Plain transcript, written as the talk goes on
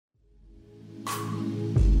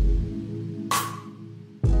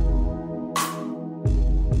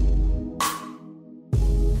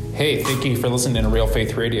Hey, thank you for listening to Real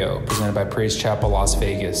Faith Radio, presented by Praise Chapel Las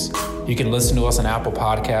Vegas. You can listen to us on Apple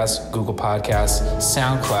Podcasts, Google Podcasts,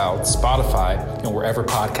 SoundCloud, Spotify, and wherever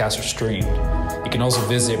podcasts are streamed. You can also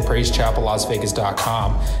visit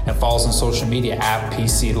praisechapellasvegas.com and follow us on social media at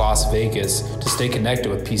PC Las Vegas to stay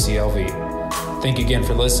connected with PCLV. Thank you again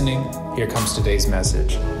for listening. Here comes today's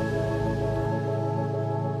message.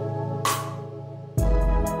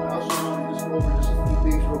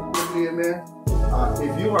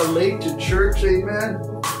 If you are late to church, amen,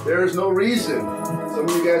 there is no reason. Some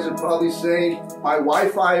of you guys are probably saying, my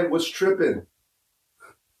Wi-Fi was tripping.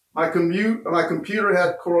 My computer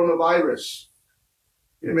had coronavirus.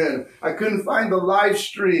 Amen. I couldn't find the live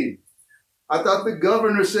stream. I thought the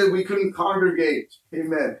governor said we couldn't congregate.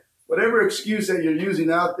 Amen. Whatever excuse that you're using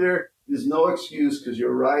out there is no excuse because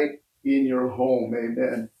you're right in your home.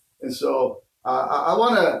 Amen. And so I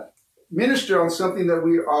want to minister on something that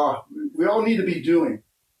we all need to be doing.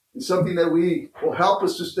 It's something that will help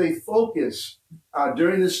us to stay focused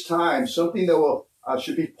during this time, something that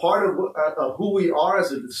should be part of who we are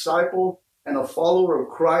as a disciple and a follower of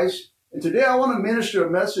Christ. And today I want to minister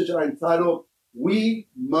a message I entitled, We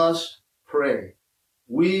Must Pray.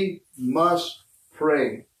 We must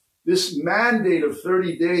pray. This mandate of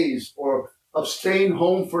 30 days or of staying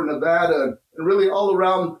home for Nevada and really all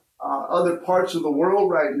around other parts of the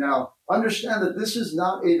world right now, understand that this is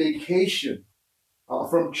not a vacation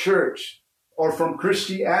from church or from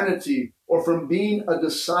Christianity or from being a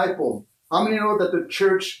disciple. How many know that the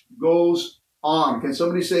church goes on? Can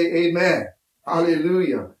somebody say amen?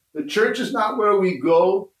 Hallelujah. The church is not where we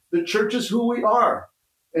go. The church is who we are.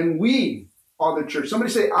 And we are the church.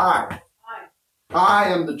 Somebody say I. I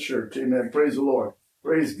am the church. Amen. Praise the Lord.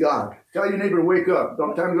 Praise God. Tell your neighbor, wake up.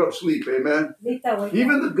 Don't time to go to sleep. Amen.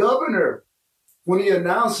 Even the governor, when he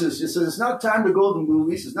announces, he says, it's not time to go to the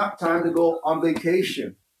movies. It's not time to go on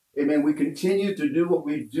vacation. Amen. We continue to do what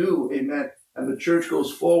we do. Amen. And the church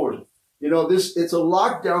goes forward. You know, it's a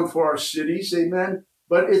lockdown for our cities. Amen.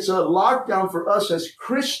 But it's a lockdown for us as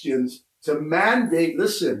Christians to mandate,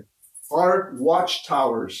 listen, our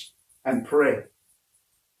watchtowers and pray.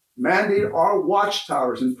 Mandate our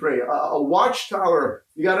watchtowers and pray. A watchtower,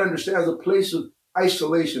 you got to understand, is a place of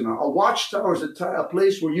isolation. A watchtower is a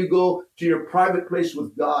place where you go to your private place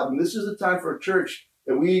with God. And this is the time for a church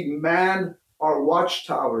that we man our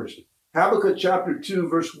watchtowers. Habakkuk chapter 2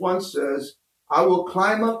 verse 1 says, I will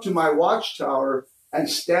climb up to my watchtower and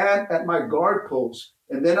stand at my guard post.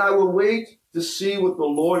 And then I will wait to see what the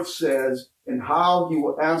Lord says and how he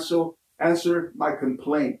will answer my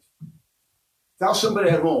complaint. Tell somebody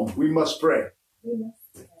at home, we must pray.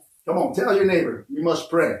 Come on, tell your neighbor, we must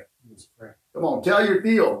pray. Come on, tell your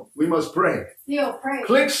Theo, we must pray. Theo, pray.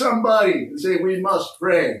 Click somebody and say, we must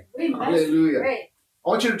pray. Hallelujah. Pray. I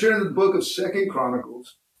want you to turn to the book of 2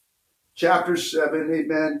 Chronicles, chapter 7,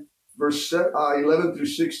 amen, verse 11 through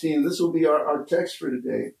 16. This will be our text for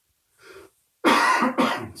today.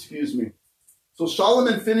 Excuse me. So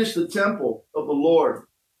Solomon finished the temple of the Lord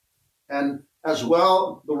and as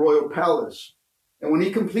well the royal palace. And when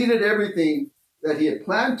he completed everything that he had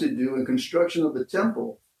planned to do in construction of the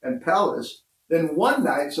temple and palace, then one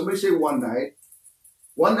night, somebody say one night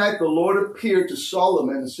the Lord appeared to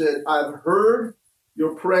Solomon and said, I've heard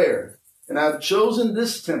your prayer and I've chosen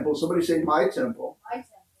this temple. Somebody say my temple. My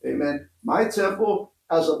temple. Amen. My temple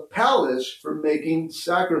as a palace for making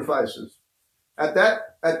sacrifices.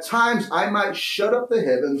 At times I might shut up the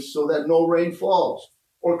heavens so that no rain falls,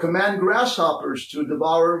 or command grasshoppers to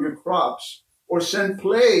devour your crops, or send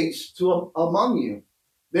plagues among you.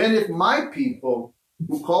 Then if my people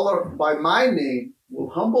who call by my name will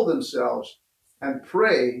humble themselves and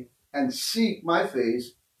pray and seek my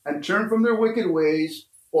face and turn from their wicked ways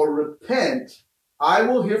or repent, I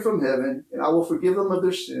will hear from heaven and I will forgive them of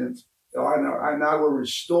their sins, and I will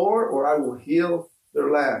restore or I will heal their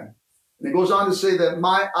land. And it goes on to say that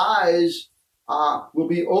my eyes will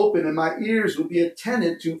be open and my ears will be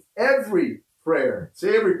attentive to every prayer.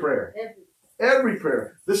 Say every prayer. Every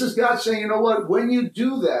prayer. This is God saying, you know what? When you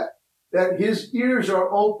do that his ears are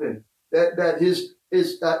open, that his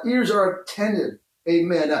ears are attentive.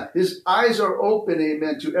 Amen. His eyes are open.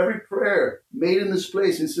 Amen. To every prayer made in this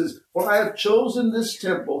place. He says, for I have chosen this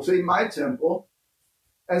temple, say my temple,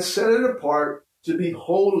 and set it apart to be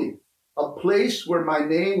holy, a place where my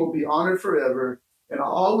name will be honored forever. And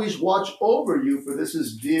I'll always watch over you, for this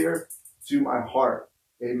is dear to my heart.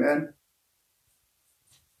 Amen.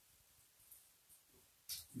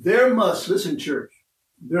 Listen, church,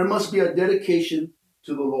 there must be a dedication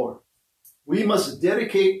to the Lord. We must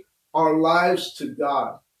dedicate our lives to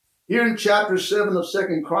God. Here in chapter 7 of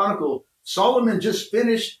 2 Chronicles, Solomon just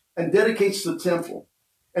finished and dedicates the temple.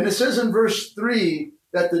 And it says in verse 3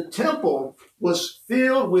 that the temple was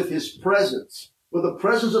filled with his presence, with the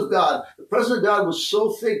presence of God. The presence of God was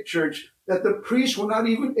so thick, church, that the priests were not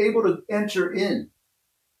even able to enter in.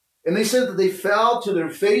 And they said that they fell to their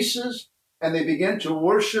faces and they began to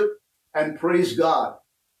worship and praise God.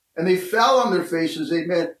 And they fell on their faces,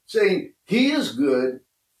 amen, saying, he is good,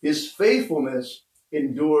 his faithfulness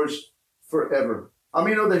endures forever. I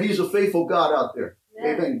mean, know that he's a faithful God out there.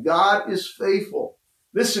 Yeah. Amen. God is faithful.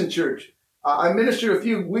 Listen, church, I ministered a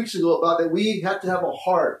few weeks ago about that we have to have a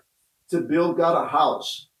heart to build God a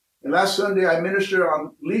house. And last Sunday, I ministered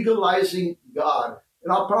on legalizing God.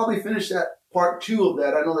 And I'll probably finish that part 2 of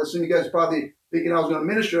that. I know that some of you guys are probably thinking I was going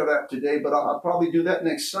to minister on that today, but I'll probably do that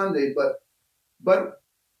next Sunday. But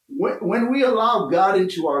when we allow God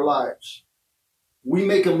into our lives, we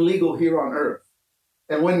make him legal here on earth.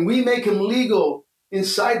 And when we make him legal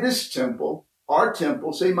inside this temple, our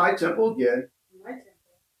temple, say my temple again, my temple.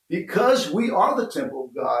 Because we are the temple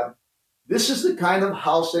of God, this is the kind of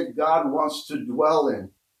house that God wants to dwell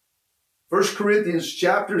in. 1 Corinthians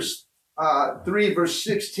chapter 3, verse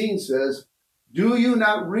 16 says, do you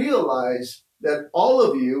not realize that all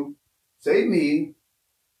of you, say me,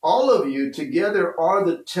 all of you together are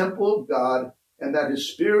the temple of God, and that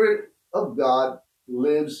his Spirit of God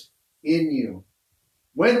lives in you?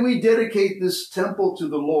 When we dedicate this temple to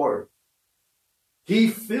the Lord, he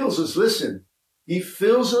fills us, listen, he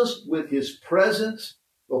fills us with his presence,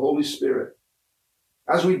 the Holy Spirit.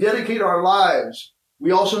 As we dedicate our lives,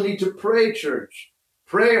 we also need to pray, church.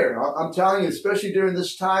 Prayer, I'm telling you, especially during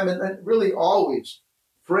this time and really always,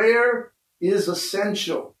 prayer is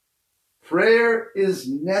essential. Prayer is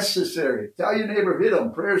necessary. Tell your neighbor, hit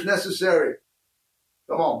them. Prayer is necessary.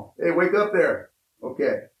 Come on. Hey, wake up there.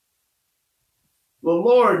 Okay. The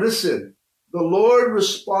Lord, listen, the Lord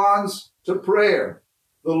responds to prayer.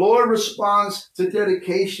 The Lord responds to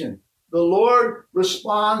dedication. The Lord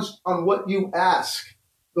responds on what you ask.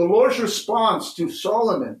 The Lord's response to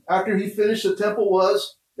Solomon after he finished the temple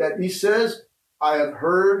was that he says, I have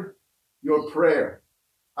heard your prayer.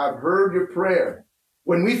 I've heard your prayer.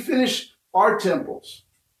 When we finish our temples,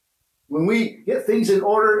 when we get things in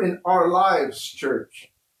order in our lives,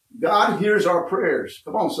 church, God hears our prayers.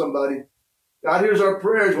 Come on, somebody. God hears our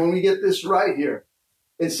prayers when we get this right here.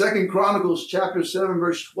 In 2 Chronicles chapter 7,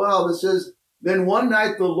 verse 12, it says, then one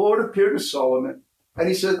night the Lord appeared to Solomon, and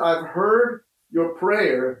he said, I've heard your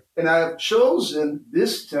prayer, and I have chosen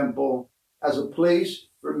this temple as a place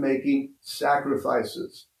for making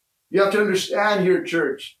sacrifices. You have to understand here,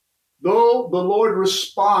 church, though the Lord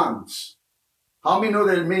responds, how many know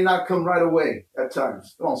that it may not come right away at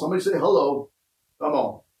times? Come on, somebody say hello. Come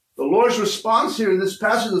on. The Lord's response here in this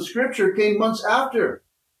passage of Scripture came months after.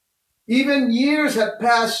 Even years had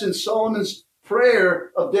passed since Solomon's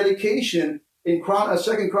prayer of dedication in 2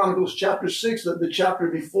 Chronicles chapter 6, the chapter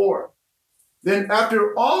before. Then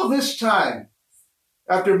after all this time,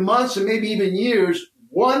 after months and maybe even years,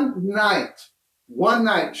 one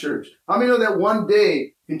night, church. How many know that one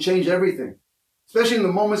day can change everything? Especially in the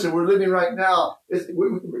moments that we're living right now,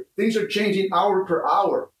 things are changing hour per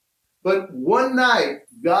hour. But one night,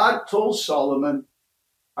 God told Solomon,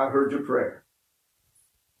 I heard your prayer.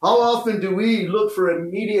 How often do we look for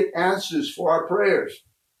immediate answers for our prayers?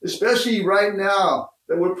 Especially right now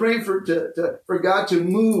that we're praying for God to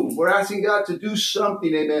move. We're asking God to do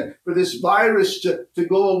something, amen, for this virus to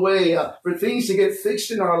go away, for things to get fixed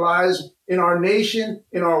in our lives, in our nation,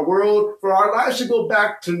 in our world, for our lives to go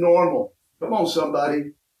back to normal. Come on,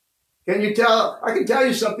 somebody. Can you tell? I can tell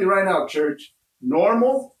you something right now, church.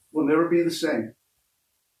 Normal will never be the same.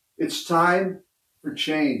 It's time for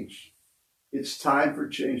change. It's time for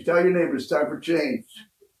change. Tell your neighbor it's time for change.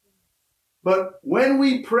 But when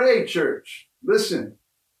we pray, church, listen,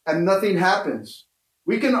 and nothing happens,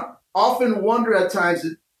 we can often wonder at times,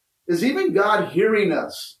 is even God hearing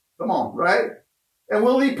us? Come on, right? And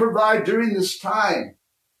will he provide during this time?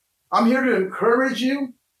 I'm here to encourage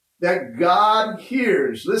you that God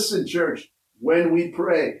hears. Listen, church, when we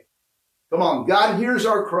pray. Come on, God hears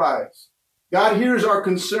our cries. God hears our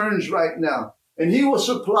concerns right now. And he will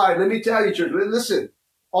supply, let me tell you, church, listen,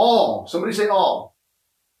 somebody say all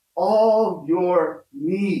your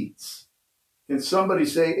needs. Can somebody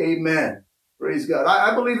say amen? Praise God.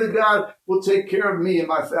 I believe that God will take care of me and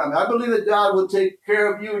my family. I believe that God will take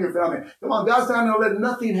care of you and your family. Come on, God's not going to let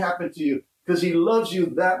nothing happen to you because he loves you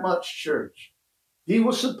that much, church. He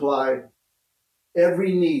will supply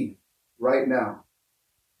every need right now.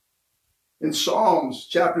 In Psalms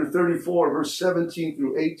chapter 34, verse 17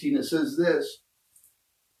 through 18, it says this.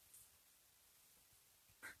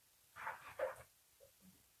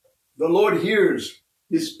 The Lord hears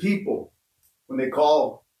his people when they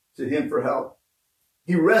call to him for help.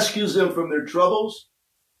 He rescues them from their troubles.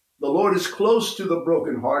 The Lord is close to the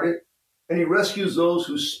brokenhearted, and he rescues those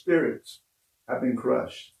whose spirits have been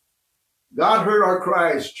crushed. God heard our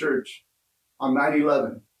cries, church, on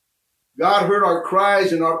 9/11. God heard our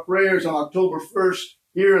cries and our prayers on October 1st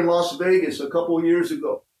here in Las Vegas a couple of years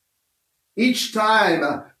ago. Each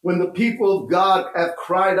time when the people of God have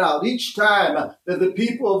cried out, each time that the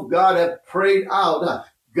people of God have prayed out,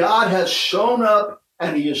 God has shown up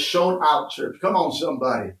and he has shown out, church. Come on,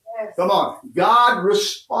 somebody. Yes. Come on. God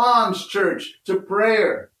responds, church, to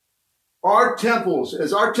prayer. Our temples,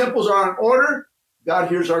 as our temples are in order, God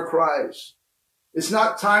hears our cries. It's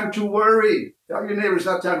not time to worry. Tell your neighbor it's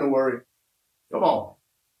not time to worry. Come on.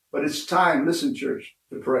 But it's time, listen, church,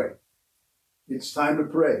 to pray. It's time to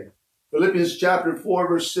pray. Philippians chapter 4,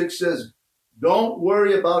 verse 6 says, don't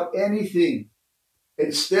worry about anything.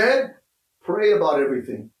 Instead, pray about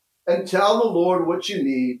everything and tell the Lord what you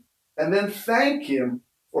need and then thank him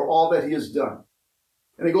for all that he has done.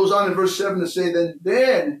 And it goes on in verse 7 to say,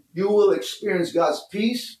 then you will experience God's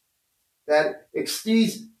peace that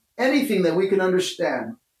exceeds anything that we can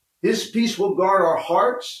understand. His peace will guard our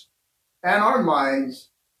hearts and our minds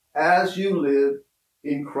as you live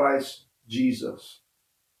in Christ Jesus.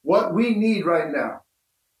 What we need right now,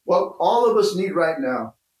 what all of us need right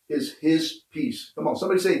now is his peace. Come on,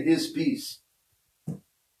 somebody say his peace.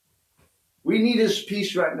 We need his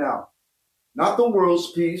peace right now. Not the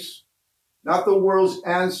world's peace, not the world's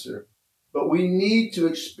answer, but we need to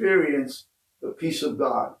experience the peace of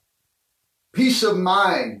God. Peace of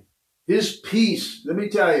mind, his peace. Let me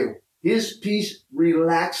tell you, his peace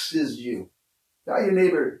relaxes you. Tell your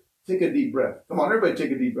neighbor, take a deep breath. Come on, everybody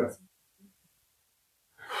take a deep breath.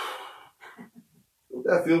 Don't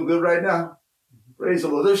that feel good right now? Praise the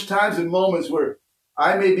Lord. There's times and moments where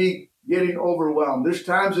I may be getting overwhelmed. There's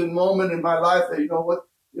times and moments in my life that,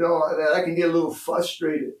 that I can get a little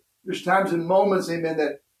frustrated. There's times and moments, amen,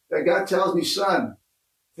 that God tells me, son,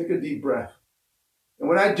 take a deep breath. And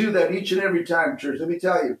when I do that each and every time, church, let me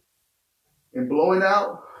tell you, in blowing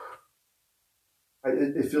out,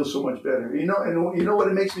 it feels so much better. And you know what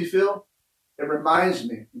it makes me feel? It reminds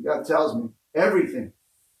me, God tells me, everything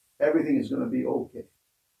is going to be okay.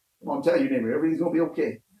 Come on, tell your neighbor, everything's going to be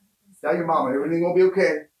okay. Tell your mama, everything's going to be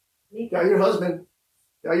okay. Tell your husband,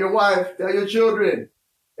 tell your wife, tell your children,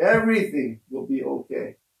 everything will be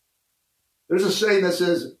okay. There's a saying that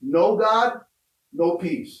says, no God, no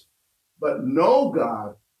peace. But no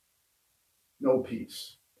God, no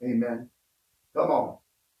peace. Amen. Come on.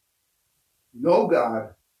 No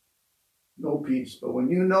God, no peace. But when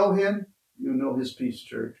you know him, you know his peace,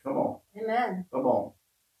 church. Come on. Amen. Come on.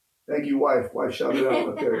 Thank you, wife. Wife, shout it out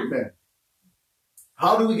up there. Amen.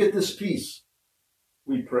 How do we get this peace?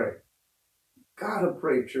 We pray. Gotta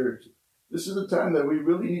pray, church. This is a time that we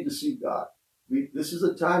really need to see God. This is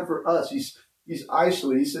a time for us. He's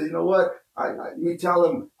isolated. He said, you know what? We tell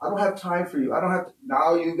him, I don't have time for you. I don't have to.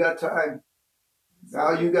 Now you got time.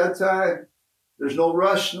 Now you got time. There's no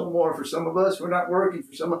rush no more for some of us. We're not working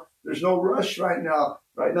for some. There's no rush right now.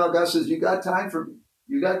 Right now, God says, you got time for me.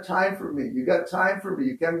 You got time for me. You got time for me.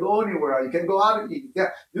 You can't go anywhere. You can't go out.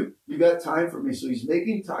 You got time for me. So he's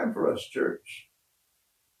making time for us, church.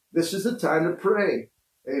 This is the time to pray.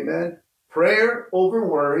 Amen. Prayer over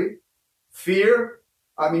worry. Faith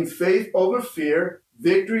over fear.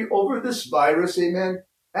 Victory over this virus. Amen.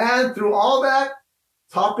 And through all that,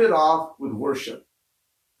 top it off with worship.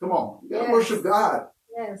 Come on. You got to worship God.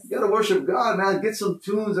 Yes. You got to worship God, man. Get some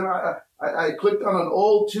tunes. And I clicked on an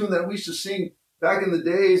old tune that we used to sing back in the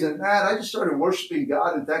days. And man, I just started worshiping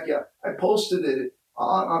God. In fact, I posted it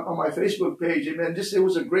on my Facebook page. Amen. It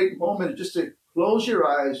was a great moment just to close your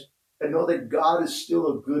eyes and know that God is still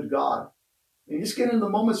a good God. And you just get in the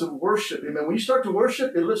moments of worship. Amen. When you start to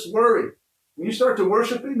worship, it lifts worry. When you start to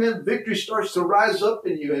worship, amen, victory starts to rise up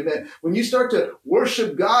in you. Amen. When you start to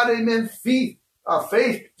worship God, amen, faith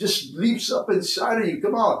just leaps up inside of you.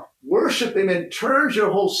 Come on. Worship, amen, turns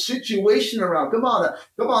your whole situation around. Come on.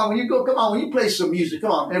 When you play some music,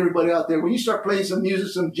 come on, everybody out there. When you start playing some music,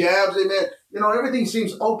 some jabs, amen, everything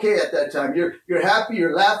seems okay at that time. You're happy,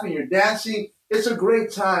 you're laughing, you're dancing. It's a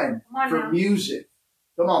great time for music.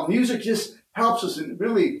 Come on. Music just helps us, and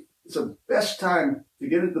really, it's the best time to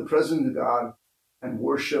get into the presence of God and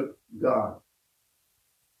worship God.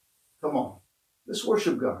 Come on. Let's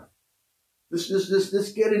worship God.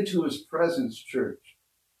 Let's get into his presence, church.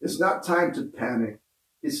 It's not time to panic.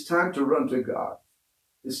 It's time to run to God.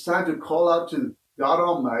 It's time to call out to God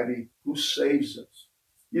Almighty who saves us.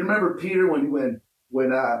 You remember Peter when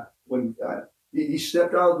he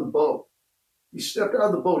stepped out of the boat. He stepped out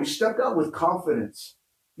of the boat. He stepped out with confidence.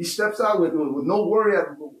 He steps out with no worry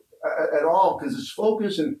at all, because his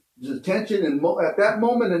focus and his attention and at that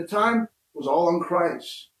moment in time was all on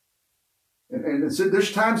Christ. And so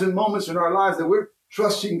there's times and moments in our lives that we're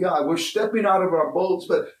trusting God. We're stepping out of our boats,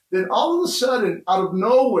 but then all of a sudden, out of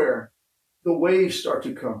nowhere, the waves start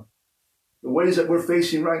to come. The waves that we're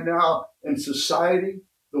facing right now in society,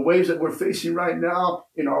 the waves that we're facing right now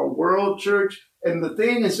in our world, church. And the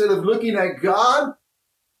thing, instead of looking at God,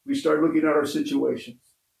 we start looking at our situations.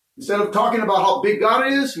 Instead of talking about how big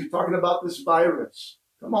God is, we're talking about this virus.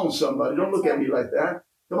 Come on, somebody. Don't look at me like that.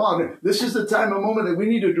 Come on. This is the time and moment that we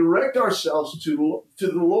need to direct ourselves to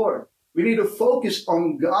the Lord. We need to focus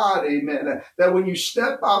on God, amen. That when you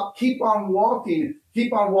step out, keep on walking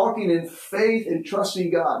in faith and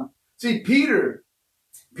trusting God. See, Peter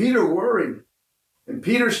worried. And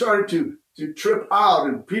Peter started to trip out,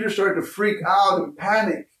 and Peter started to freak out and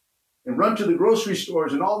panic and run to the grocery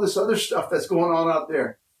stores and all this other stuff that's going on out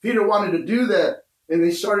there. Peter wanted to do that, and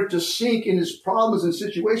he started to sink in his problems and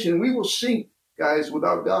situation. And we will sink, guys,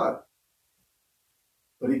 without God.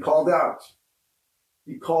 But he called out.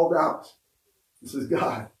 He called out. He says,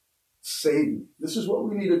 God, save me. This is what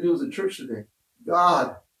we need to do as a church today.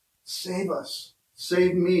 God, save us.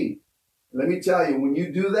 Save me. And let me tell you, when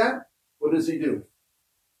you do that, what does he do?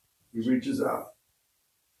 He reaches out.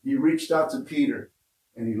 He reached out to Peter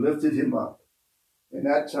and he lifted him up. In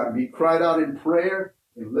that time, he cried out in prayer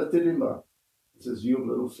and lifted him up. He says, you have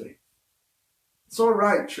little faith. It's all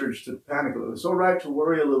right, church, to panic a little. It's all right to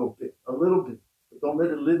worry a little bit. But don't let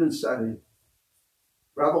it live inside of you.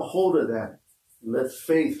 Grab a hold of that. Let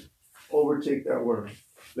faith overtake that worry.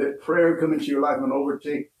 Let prayer come into your life and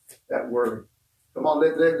overtake that worry. Come on,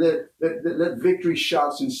 let victory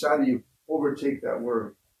shouts inside of you overtake that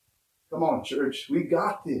worry. Come on, church. We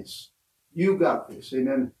got this. You got this.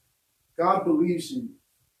 Amen. God believes in you.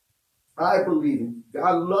 I believe in you.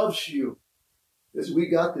 God loves you. We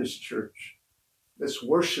got this, church. Let's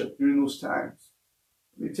worship during those times.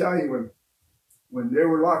 Let me tell you, when they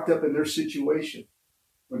were locked up in their situation,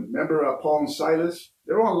 remember Paul and Silas?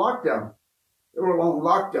 They were on lockdown.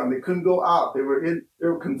 They couldn't go out. They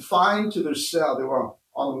were confined to their cell. They were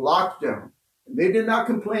on lockdown. And they did not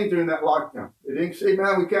complain during that lockdown. They didn't say,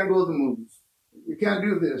 man, we can't go to the movies. We can't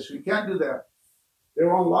do this. We can't do that. They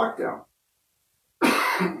were on lockdown.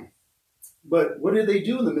 But what did they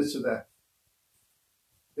do in the midst of that?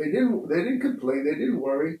 They didn't complain. They didn't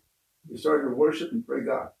worry. They started to worship and pray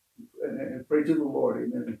God and pray to the Lord.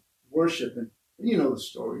 Amen. And worship. And you know the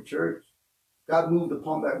story, church. God moved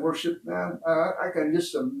upon that worship, man. I can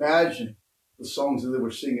just imagine the songs that they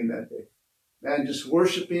were singing that day. Man, just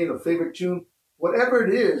worshiping a favorite tune. Whatever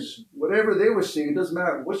it is, whatever they were singing, it doesn't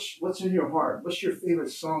matter. What's in your heart? What's your favorite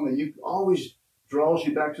song that you always draws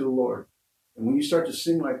you back to the Lord? And when you start to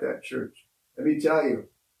sing like that, church, let me tell you,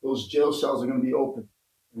 those jail cells are going to be open.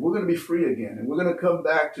 And we're going to be free again. And we're going to come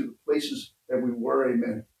back to the places that we were,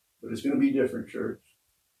 amen. But it's going to be different, church.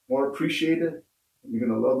 More appreciated. And you're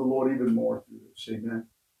going to love the Lord even more through this, amen.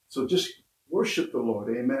 So just worship the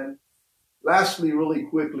Lord, amen. Lastly, really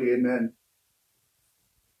quickly, amen.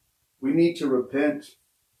 We need to repent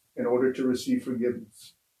in order to receive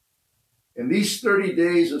forgiveness. In these 30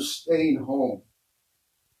 days of staying home,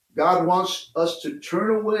 God wants us to turn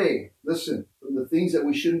away, listen, from the things that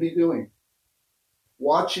we shouldn't be doing.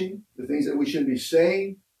 Watching, the things that we shouldn't be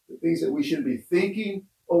saying, the things that we shouldn't be thinking,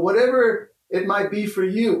 or whatever it might be for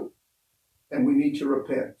you. And we need to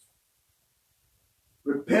repent.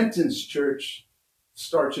 Repentance, church,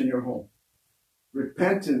 starts in your home.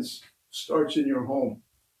 Repentance starts in your home.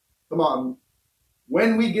 Come on.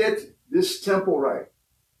 When we get this temple right,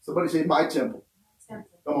 somebody say my temple. Come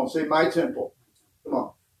on, say my temple. Come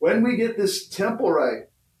on. When we get this temple right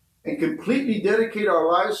and completely dedicate our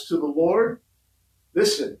lives to the Lord,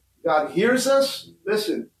 listen, God hears us,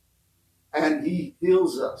 listen, and he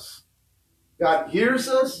heals us. God hears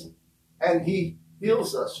us and he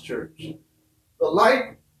heals us, church. The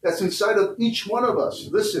light that's inside of each one of us,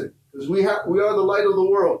 listen, because we are the light of the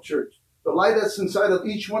world, church. The light that's inside of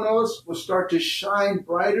each one of us will start to shine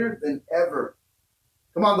brighter than ever.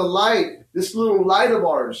 Come on, the light, this little light of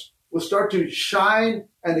ours, will start to shine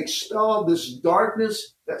and expel this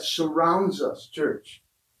darkness that surrounds us, church.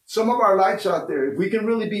 Some of our lights out there, if we can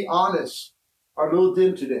really be honest, are a little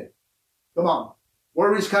dim today. Come on.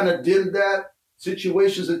 Worries kind of dimmed that.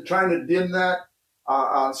 Situations are trying to dim that.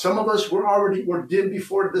 Some of us were dim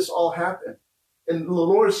before this all happened. And the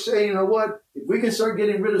Lord's saying, you know what? If we can start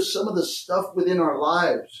getting rid of some of the stuff within our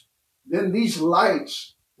lives, then these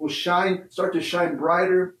lights will start to shine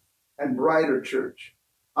brighter and brighter, church.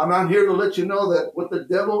 I'm not here to let you know that what the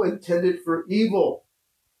devil intended for evil,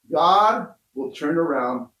 God will turn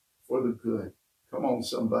around for the good. Come on,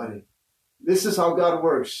 somebody. This is how God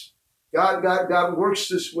works. God works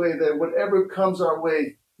this way, that whatever comes our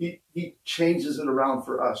way, he changes it around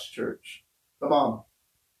for us, church. Come on.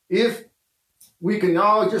 If we can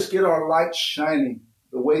all just get our lights shining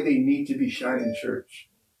the way they need to be shining, church.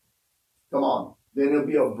 Come on. Then it'll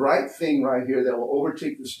be a bright thing right here that will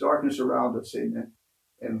overtake this darkness around us. Amen.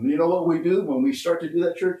 And you know what we do when we start to do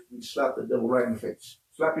that, church? We slap the devil right in the face.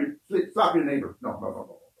 Slap your neighbor.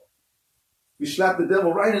 No. We slap the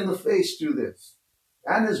devil right in the face through this.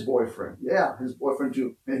 And his boyfriend. Yeah, his boyfriend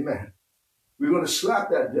too. Amen. We're going to slap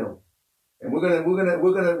that devil. And we're going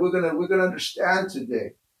to understand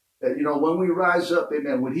today that, you know, when we rise up,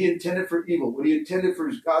 amen, what he intended for evil, what he intended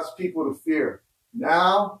for God's people to fear,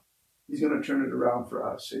 now he's going to turn it around for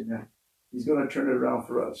us. Amen. He's going to turn it around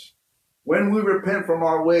for us. When we repent from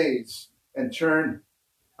our ways and turn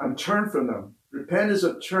from them, repent is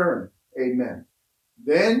a turn. Amen.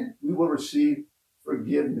 Then we will receive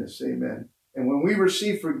forgiveness. Amen. And when we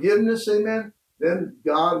receive forgiveness, amen, then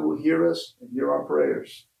God will hear us and hear our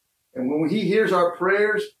prayers. And when he hears our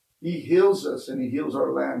prayers, he heals us and he heals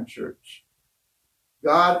our land, church.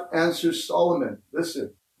 God answers Solomon.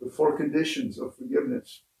 Listen, the 4 conditions of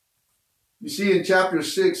forgiveness. You see, in chapter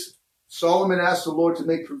 6, Solomon asked the Lord to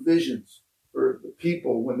make provisions for the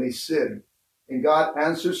people when they sin. And God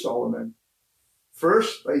answers Solomon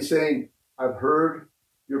first by saying, I've heard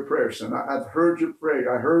your prayer, son. I've heard your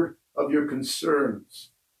prayer. I heard of your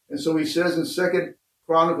concerns. And so he says in 2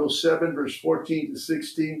 Chronicles 7, verse 14 to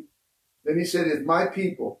 16, then he said, if my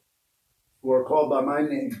people who are called by my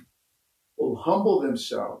name will humble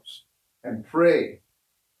themselves and pray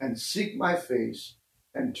and seek my face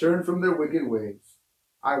and turn from their wicked ways,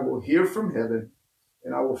 I will hear from heaven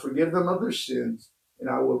and I will forgive them of their sins and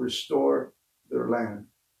I will restore their land.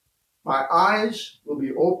 My eyes will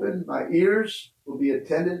be open, my ears will be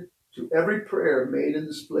attended to every prayer made in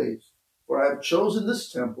this place. For I have chosen this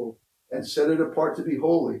temple and set it apart to be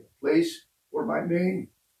holy, a place where my name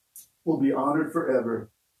will be honored forever.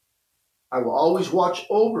 I will always watch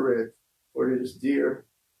over it, for it is dear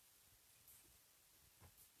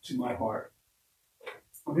to my heart.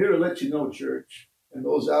 I'm here to let you know, church, and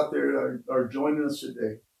those out there that are joining us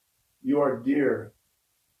today, you are dear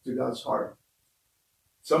to God's heart.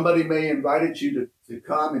 Somebody may have invited you to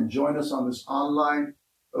come and join us on this online,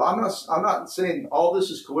 but I'm not saying all this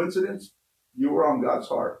is coincidence. You were on God's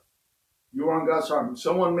heart. You were on God's heart.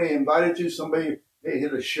 Someone may have invited you. Somebody may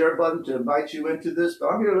hit a share button to invite you into this, but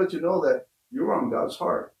I'm here to let you know that you're on God's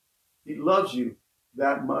heart. He loves you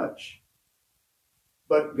that much.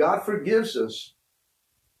 But God forgives us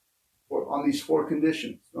on these 4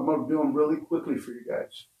 conditions. I'm going to do them really quickly for you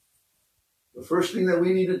guys. The first thing that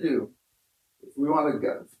we need to do, if we want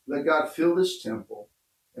to let God fill this temple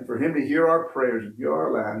and for him to hear our prayers and hear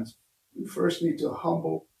our lands, we first need to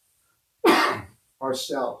humble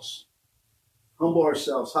ourselves. Humble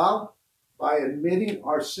ourselves. How? By admitting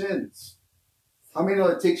our sins. How many know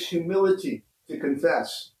it takes humility to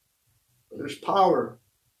confess? But there's power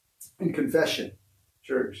in confession,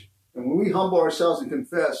 church. And when we humble ourselves and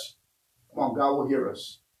confess, come on, God will hear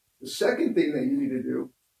us. The second thing that you need to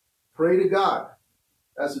do, pray to God.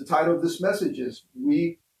 As the title of this message is,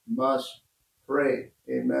 we must pray.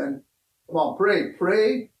 Amen. Come on, pray.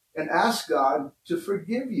 Pray and ask God to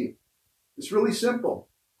forgive you. It's really simple.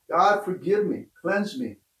 God, forgive me. Cleanse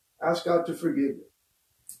me. Ask God to forgive you.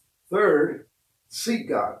 Third, seek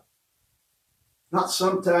God. Not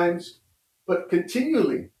sometimes, but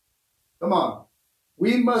continually. Come on.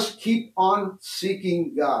 We must keep on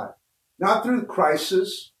seeking God. Not through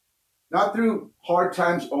crisis, not through hard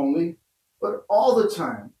times only, but all the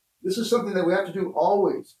time. This is something that we have to do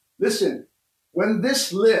always. Listen, when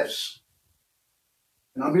this lifts,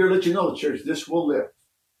 and I'm here to let you know, church, this will lift.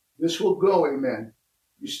 This will go, amen.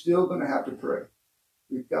 You're still going to have to pray.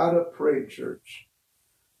 We've got to pray, church.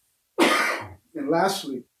 And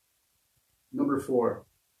lastly, number 4,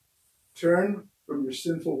 turn from your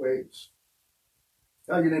sinful ways.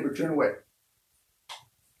 Tell your neighbor, turn away.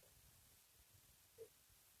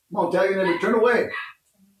 Come on, tell your neighbor, turn away.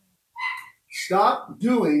 Stop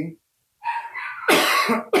doing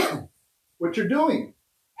what you're doing.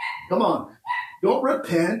 Come on. Don't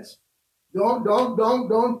repent.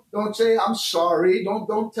 Don't say, I'm sorry.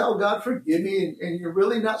 Don't tell God, forgive me. And you're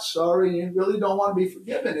really not sorry. And you really don't want to be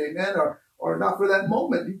forgiven. Amen. Or not for that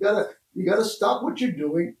moment. You gotta stop what you're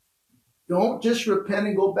doing. Don't just repent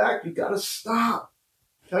and go back. You gotta stop.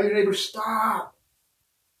 Tell your neighbor, stop.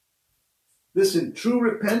 Listen, true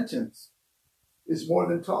repentance is more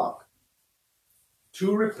than talk.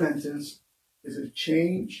 True repentance is a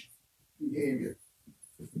change behavior.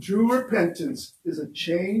 True repentance is a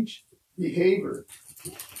change behavior.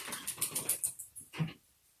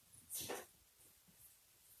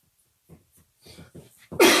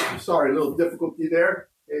 Sorry, a little difficulty there.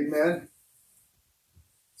 Amen.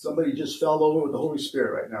 Somebody just fell over with the Holy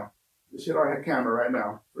Spirit right now. Just hit our camera right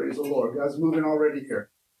now. Praise the Lord. God's moving already here.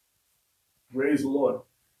 Praise the Lord.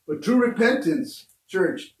 But true repentance,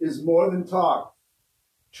 church, is more than talk.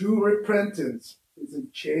 True repentance is a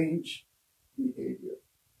change behavior.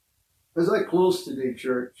 As I close today,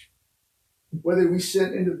 church, whether we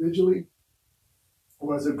sin individually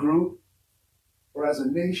or as a group or as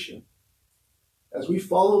a nation, as we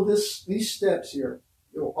follow these steps here,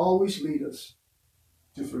 it will always lead us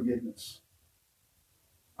to forgiveness.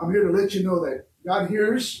 I'm here to let you know that God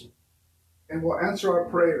hears and will answer our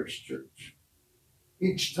prayers, church.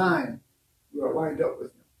 Each time we are lined up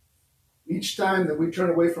with Him. Each time that we turn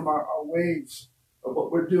away from our ways of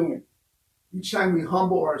what we're doing. Each time we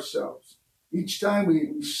humble ourselves. Each time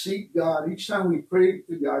we seek God. Each time we pray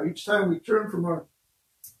to God. Each time we turn from our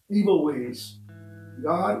evil ways.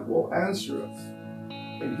 God will answer us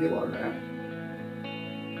and heal our land.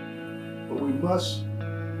 But we must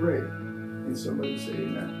pray. And somebody say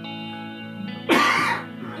amen.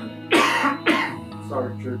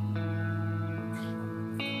 Sorry, church.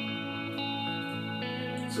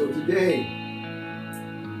 So today,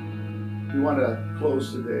 we want to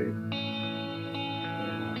close today.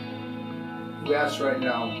 We ask right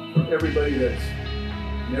now for everybody that's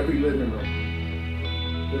in every living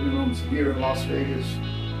room. Living rooms here in Las Vegas.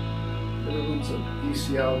 Living rooms of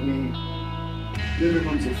DCLV. Living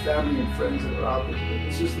rooms of family and friends that are out there today.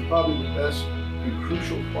 This is probably the best and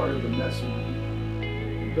crucial part of the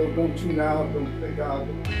message. Don't tune out. Don't think out.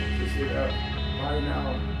 Just hit out. Bye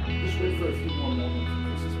now. Just wait for a few more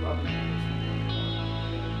moments. This is probably